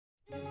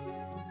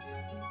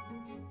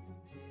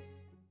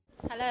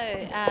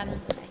Hello.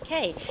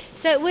 Okay,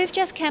 so we've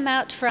just come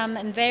out from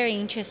a very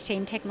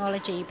interesting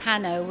technology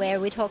panel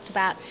where we talked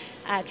about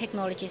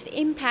technology's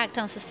impact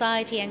on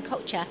society and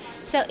culture.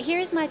 So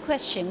here's my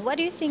question: what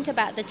do you think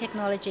about the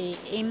technology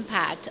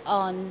impact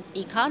on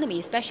economy,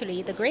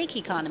 especially the Greek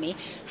economy?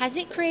 Has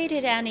it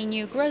created any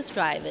new growth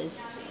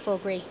drivers for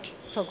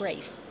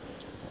Greece?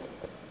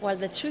 Well,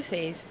 the truth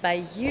is,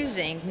 by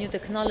using new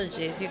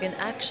technologies, you can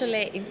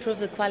actually improve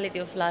the quality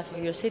of life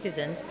of your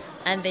citizens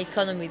and the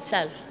economy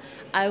itself.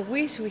 I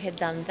wish we had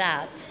done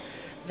that.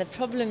 The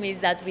problem is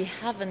that we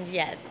haven't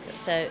yet.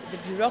 So the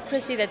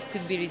bureaucracy that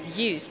could be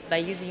reduced by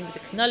using new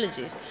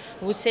technologies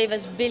would save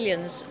us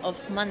billions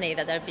of money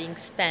that are being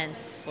spent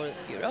for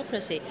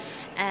bureaucracy.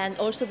 And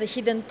also the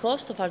hidden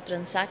cost of our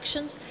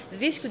transactions,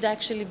 this could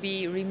actually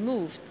be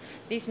removed.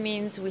 This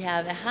means we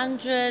have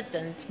 100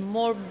 and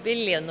more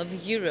billion of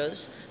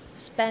euros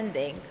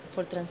spending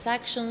for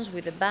transactions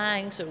with the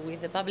banks or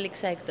with the public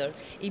sector.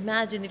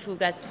 Imagine if we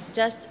got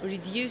just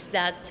reduce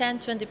that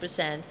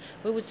 10-20%,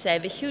 we would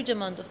save a huge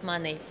amount of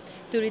money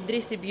to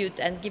redistribute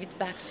and give it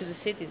back to the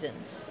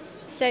citizens.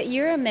 So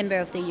you're a member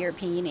of the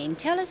European Union.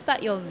 Tell us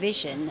about your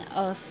vision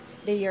of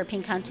the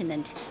European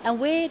continent and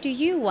where do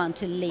you want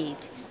to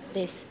lead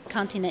this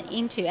continent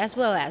into, as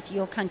well as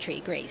your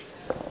country, Greece?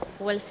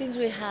 Well, since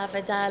we have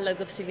a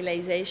dialogue of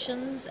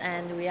civilizations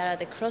and we are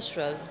at a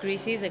crossroad,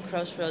 Greece is a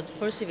crossroad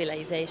for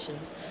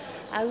civilizations,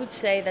 I would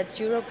say that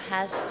Europe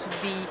has to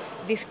be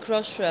this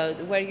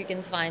crossroad where you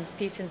can find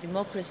peace and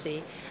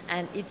democracy,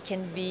 and it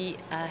can be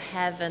a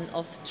heaven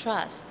of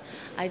trust.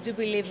 I do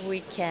believe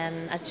we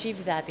can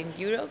achieve that in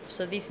Europe,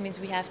 so this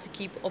means we have to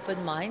keep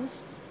open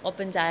minds,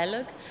 open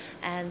dialogue,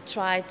 and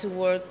try to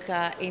work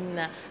in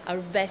our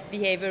best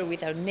behavior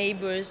with our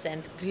neighbors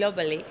and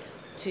globally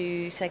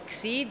to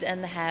succeed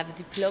and have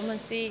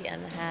diplomacy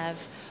and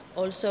have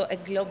also a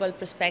global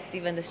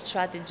perspective and a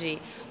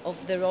strategy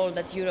of the role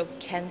that Europe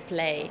can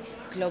play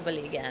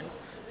globally again.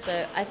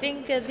 So I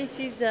think this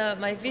is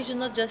my vision,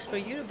 not just for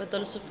Europe but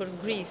also for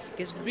Greece,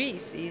 because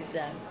Greece is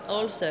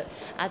also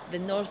at the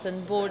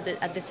northern border,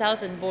 at the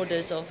southern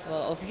borders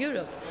of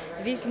Europe.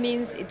 This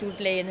means it will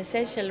play an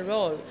essential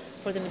role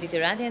for the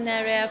Mediterranean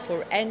area,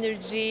 for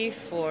energy,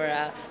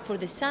 for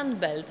the Sun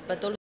Belt, but also